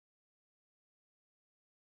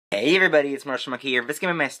Hey everybody, it's Marshall Monkey here. This is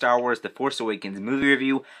going to be my Star Wars The Force Awakens movie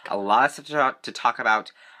review. A lot of stuff to talk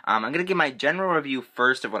about. I'm going to give my general review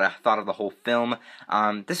first of what I thought of the whole film.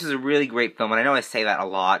 This was a really great film, and I know I say that a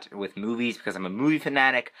lot with movies because I'm a movie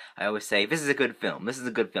fanatic. I always say, this is a good film, this is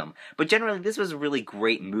a good film. But generally, this was a really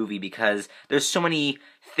great movie because there's so many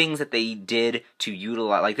things that they did to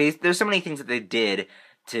utilize, there's so many things that they did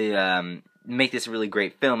to make this a really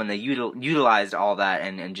great film, and they utilized all that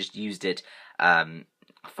and just used it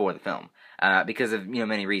for the film, because of,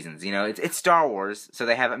 many reasons. It's Star Wars, so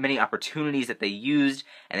they have many opportunities that they used,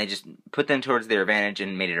 and they just put them towards their advantage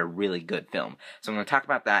and made it a really good film. So I'm going to talk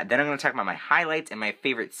about that. Then I'm going to talk about my highlights and my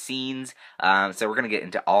favorite scenes. So we're going to get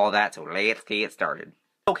into all of that, so let's get started.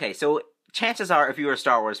 Okay, so chances are, if you were a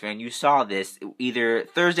Star Wars fan, you saw this either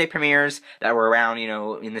Thursday premieres that were around,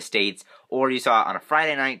 in the States, or you saw it on a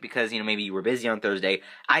Friday night because, maybe you were busy on Thursday.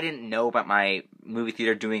 I didn't know about my movie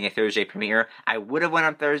theater doing a Thursday premiere. I would have went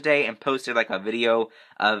on Thursday and posted like a video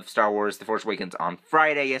of Star Wars The Force Awakens on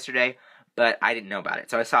Friday yesterday, but I didn't know about it.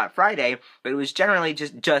 So I saw it Friday, but it was generally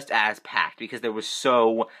just as packed because there were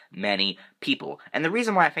so many people. And the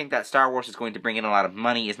reason why I think that Star Wars is going to bring in a lot of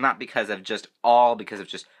money is not because of just, oh,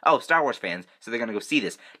 Star Wars fans, so they're going to go see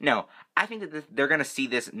this. No, I think that they're going to see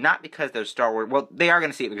this not because they're Star Wars, well, they are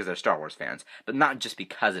going to see it because they're Star Wars fans, but not just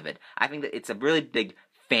because of it. I think that it's a really big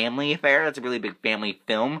family affair. It's a really big family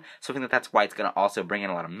film, so I think that that's why it's going to also bring in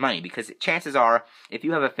a lot of money, because chances are, if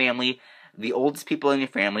you have a family, the oldest people in your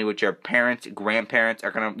family, which are parents, grandparents,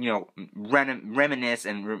 are gonna, reminisce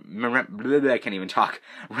and I can't even talk.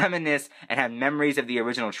 Reminisce and have memories of the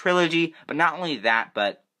original trilogy. But not only that,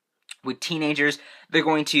 but with teenagers, they're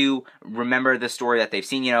going to remember the story that they've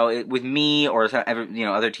seen. With me or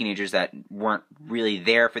other teenagers that weren't really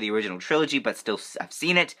there for the original trilogy, but still have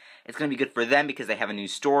seen it. It's going to be good for them because they have a new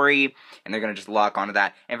story, and they're going to just lock onto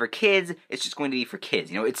that. And for kids, it's just going to be for kids.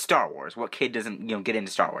 It's Star Wars. What kid doesn't, get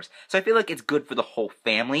into Star Wars? So I feel like it's good for the whole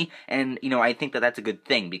family, and, I think that that's a good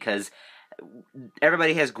thing because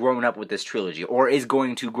everybody has grown up with this trilogy, or is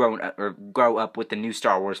going to grow up with the new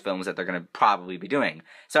Star Wars films that they're going to probably be doing.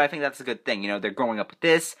 So I think that's a good thing. They're growing up with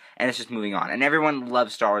this, and it's just moving on. And everyone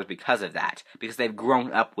loves Star Wars because of that, because they've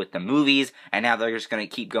grown up with the movies, and now they're just going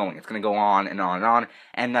to keep going. It's going to go on and on and on,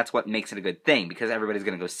 and that's what makes it a good thing, because everybody's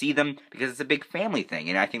going to go see them, because it's a big family thing.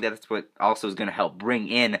 And I think that's what also is going to help bring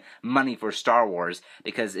in money for Star Wars,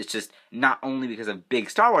 because it's just not only because of big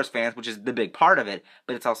Star Wars fans, which is the big part of it,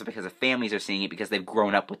 but it's also because of families are seeing it because they've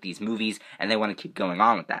grown up with these movies and they want to keep going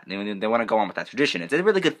on with that. They want to go on with that tradition. It's a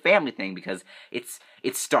really good family thing because it's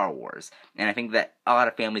Star Wars, and I think that a lot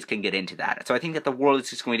of families can get into that. So I think that the world is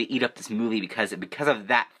just going to eat up this movie because of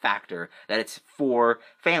that factor, that it's for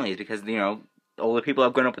families, because older people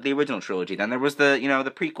have grown up with the original trilogy. Then there was the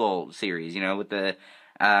the prequel series, with the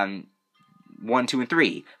 1, 2, and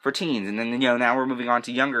 3 for teens, and then now we're moving on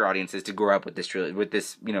to younger audiences to grow up with this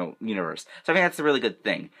universe. So I think that's a really good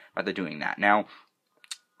thing about they're doing that. Now,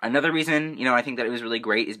 another reason I think that it was really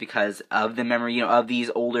great is because of the memory of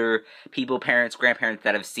these older people, parents, grandparents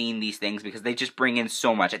that have seen these things, because they just bring in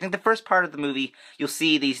so much. I think the first part of the movie, you'll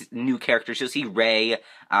see these new characters. You'll see Rey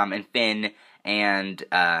and Finn and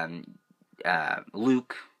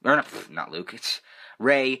Luke, or not Luke. It's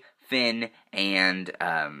Rey, Finn, and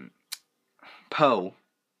Poe,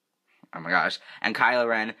 oh my gosh, and Kylo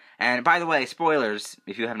Ren. And by the way, spoilers,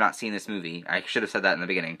 if you have not seen this movie, I should have said that in the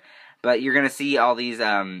beginning, but you're gonna see all these,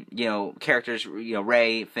 characters,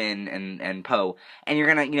 Rey, Finn, and Poe, and you're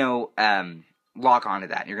gonna, lock onto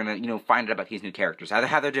that. You're gonna, find out about these new characters,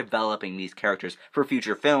 how they're developing these characters for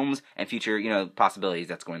future films and future, possibilities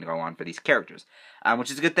that's going to go on for these characters, which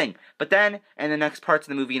is a good thing. But then, in the next parts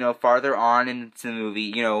of the movie, farther on into the movie,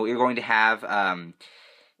 you're going to have,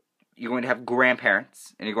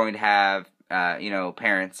 grandparents, and you're going to have,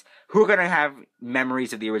 parents who are going to have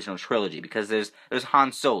memories of the original trilogy, because there's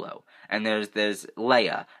Han Solo, and there's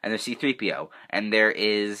Leia, and there's C-3PO, and there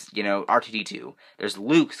is, R2-D2. There's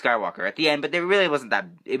Luke Skywalker at the end, but there really wasn't that,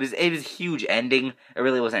 it was a huge ending. There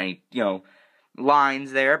really wasn't any,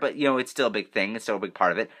 lines there, but, it's still a big thing. It's still a big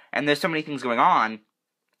part of it. And there's so many things going on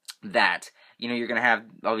that you're gonna have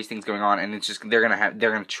all these things going on, and it's just they're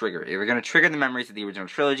gonna trigger the memories of the original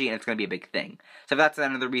trilogy, and it's gonna be a big thing. So that's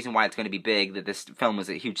another reason why it's gonna be big, that this film was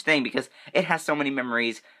a huge thing, because it has so many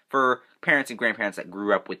memories for parents and grandparents that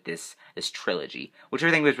grew up with this trilogy, which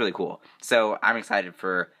I think was really cool. So I'm excited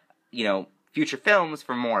for future films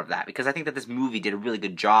for more of that, because I think that this movie did a really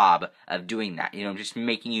good job of doing that. Just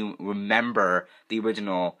making you remember the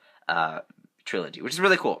original trilogy, which is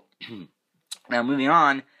really cool. Now moving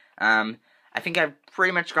on. I think I've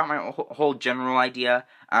pretty much got my whole general idea.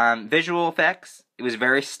 Visual effects, it was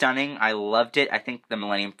very stunning. I loved it. I think the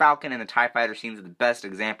Millennium Falcon and the TIE Fighter scenes are the best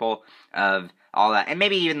example of all that. And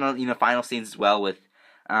maybe even the final scenes as well with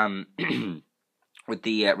with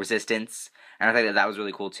the Resistance. And I think that was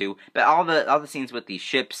really cool too. But all the scenes with the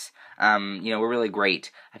ships, were really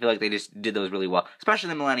great. I feel like they just did those really well. Especially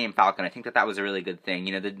the Millennium Falcon. I think that was a really good thing.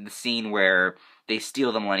 The scene where they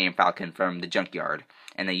steal the Millennium Falcon from the junkyard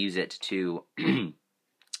and they use it to do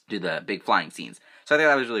the big flying scenes. So I think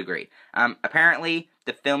that was really great. Apparently,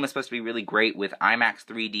 the film is supposed to be really great with IMAX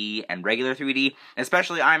 3D and regular 3D,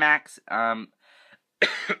 especially IMAX.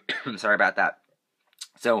 Sorry about that.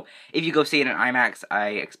 So, if you go see it in IMAX, I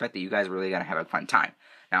expect that you guys are really going to have a fun time.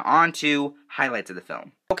 Now, on to highlights of the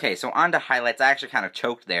film. Okay, so on to highlights. I actually kind of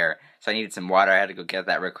choked there, so I needed some water. I had to go get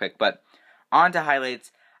that real quick. But on to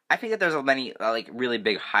highlights. I think that there's many, really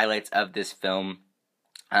big highlights of this film.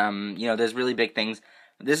 There's really big things.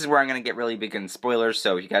 This is where I'm going to get really big in spoilers,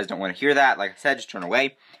 so if you guys don't want to hear that, like I said, just turn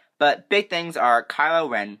away. But big things are Kylo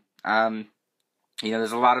Ren.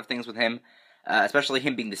 There's a lot of things with him. Especially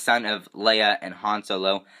him being the son of Leia and Han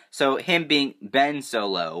Solo. So him being Ben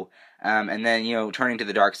Solo, and then, turning to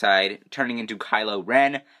the dark side, turning into Kylo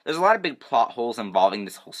Ren. There's a lot of big plot holes involving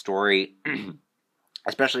this whole story,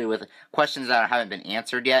 especially with questions that haven't been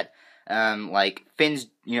answered yet, like Finn's,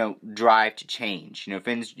 drive to change.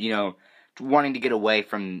 Finn's, wanting to get away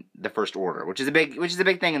from the First Order, which is a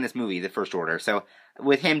big thing in this movie, the First Order. So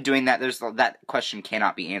with him doing that, that question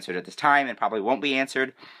cannot be answered at this time, and probably won't be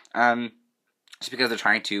answered. Just because they're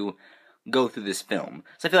trying to go through this film.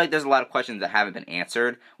 So I feel like there's a lot of questions that haven't been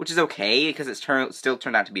answered, which is okay, because it's still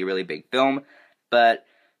turned out to be a really big film, but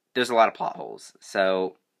there's a lot of plot holes,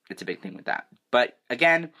 so it's a big thing with that. But,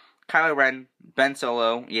 again, Kylo Ren, Ben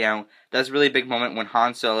Solo, that's a really big moment when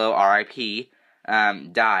Han Solo, R.I.P.,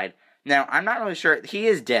 died. Now, I'm not really sure, he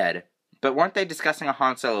is dead, but weren't they discussing a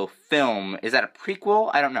Han Solo film? Is that a prequel?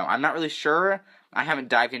 I don't know. I'm not really sure. I haven't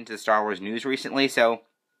dived into the Star Wars news recently, so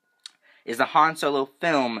is the Han Solo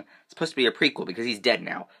film supposed to be a prequel because he's dead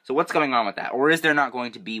now? So what's going on with that? Or is there not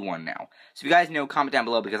going to be one now? So if you guys know, comment down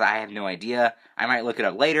below because I have no idea. I might look it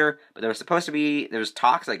up later, but there's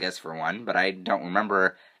talks, I guess, for one, but I don't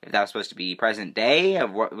remember if that was supposed to be present day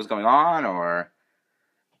of what was going on, or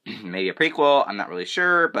maybe a prequel. I'm not really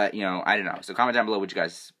sure, but, I don't know. So comment down below what you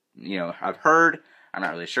guys, have heard. I'm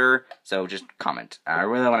not really sure, so just comment. I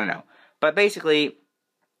really want to know. But basically,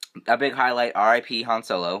 a big highlight, R.I.P. Han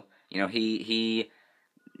Solo. He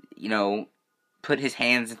put his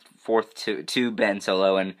hands forth to Ben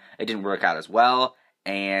Solo, and it didn't work out as well,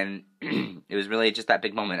 and it was really just that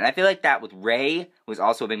big moment. And I feel like that with Rey was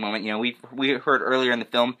also a big moment. We heard earlier in the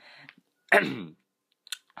film,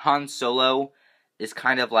 Han Solo is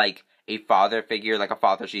kind of like a father figure, like a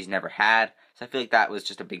father she's never had, so I feel like that was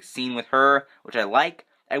just a big scene with her, which I like.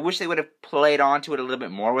 I wish they would have played onto it a little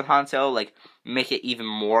bit more with Han Solo, like, make it even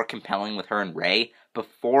more compelling with her and Rey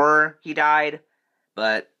before he died,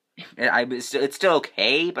 but it's still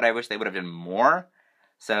okay, but I wish they would have done more,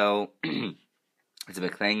 so it's a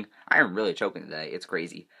big thing. I am really choking today, it's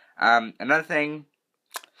crazy. Another thing,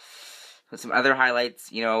 some other highlights,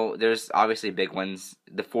 there's obviously big ones,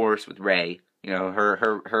 the Force with Rey,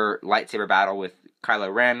 her lightsaber battle with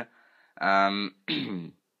Kylo Ren,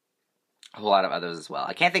 a whole lot of others as well.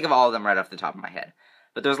 I can't think of all of them right off the top of my head.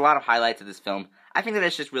 But there's a lot of highlights of this film. I think that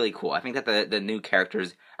it's just really cool. I think that the new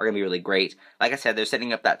characters are going to be really great. Like I said, they're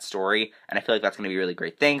setting up that story, and I feel like that's going to be a really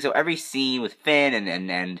great thing. So every scene with Finn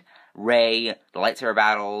and Rey, the lightsaber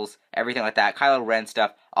battles, everything like that, Kylo Ren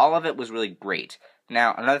stuff, all of it was really great.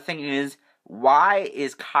 Now, another thing is, why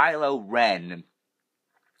is Kylo Ren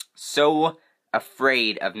so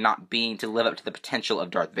afraid of not being to live up to the potential of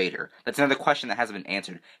Darth Vader? That's another question that hasn't been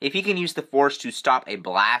answered. If he can use the Force to stop a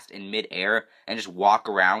blast in mid-air and just walk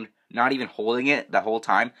around, not even holding it the whole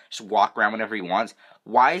time, just walk around whenever he wants,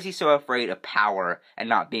 why is he so afraid of power and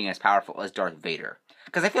not being as powerful as Darth Vader?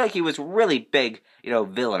 Because I feel like he was a really big,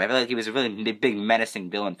 villain. I feel like he was a really big, menacing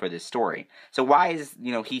villain for this story. So why is,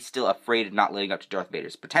 he still afraid of not living up to Darth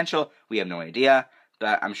Vader's potential? We have no idea.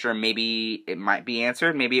 But I'm sure maybe it might be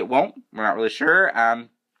answered. Maybe it won't. We're not really sure.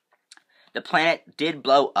 The planet did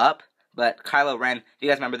blow up, but Kylo Ren, if you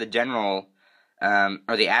guys remember the general,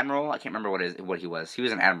 or the admiral, I can't remember what he was. He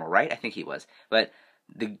was an admiral, right? I think he was. But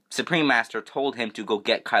the Supreme Master told him to go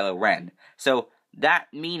get Kylo Ren. So that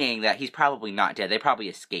meaning that he's probably not dead. They probably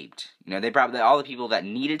escaped. All the people that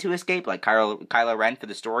needed to escape, like Kylo Ren for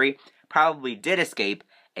the story, probably did escape,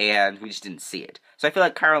 and we just didn't see it. So I feel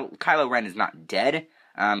like Kylo Ren is not dead.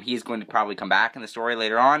 He's going to probably come back in the story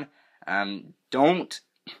later on. Don't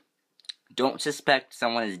suspect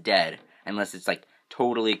someone is dead unless it's like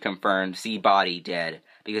totally confirmed, see body dead.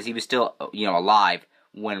 because he was still, alive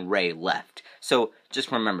when Rey left. So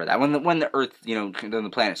just remember that when the Earth, when the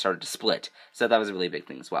planet started to split. So that was a really big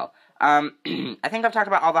thing as well. I think I've talked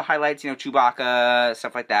about all the highlights, Chewbacca,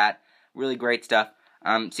 stuff like that. Really great stuff.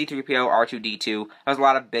 C-3PO, R2-D2. That was a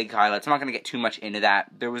lot of big highlights. I'm not going to get too much into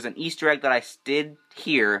that. There was an Easter egg that I did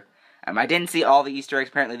hear. I didn't see all the Easter eggs.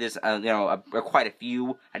 Apparently there's, quite a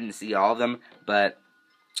few. I didn't see all of them. But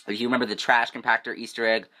if you remember the trash compactor Easter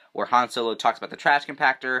egg, where Han Solo talks about the trash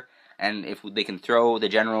compactor, and if they can throw the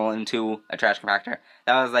general into a trash compactor.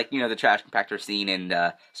 That was like, the trash compactor scene in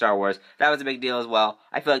Star Wars. That was a big deal as well.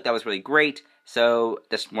 I feel like that was really great. So,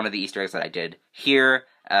 that's one of the Easter eggs that I did here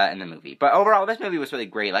in the movie. But overall, this movie was really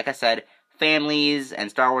great. Like I said, families and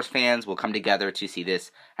Star Wars fans will come together to see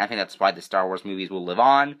this. And I think that's why the Star Wars movies will live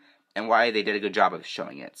on, and why they did a good job of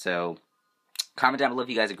showing it. So, comment down below if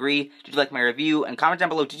you guys agree. Did you like my review? And comment down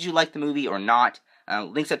below, did you like the movie or not?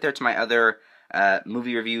 Links up there to my other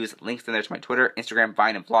movie reviews, links in there to my Twitter, Instagram,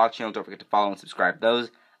 Vine, and vlog channel. Don't forget to follow and subscribe to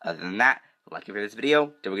those. Other than that, like you for this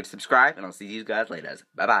video, don't forget to subscribe, and I'll see you guys later.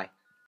 Bye-bye.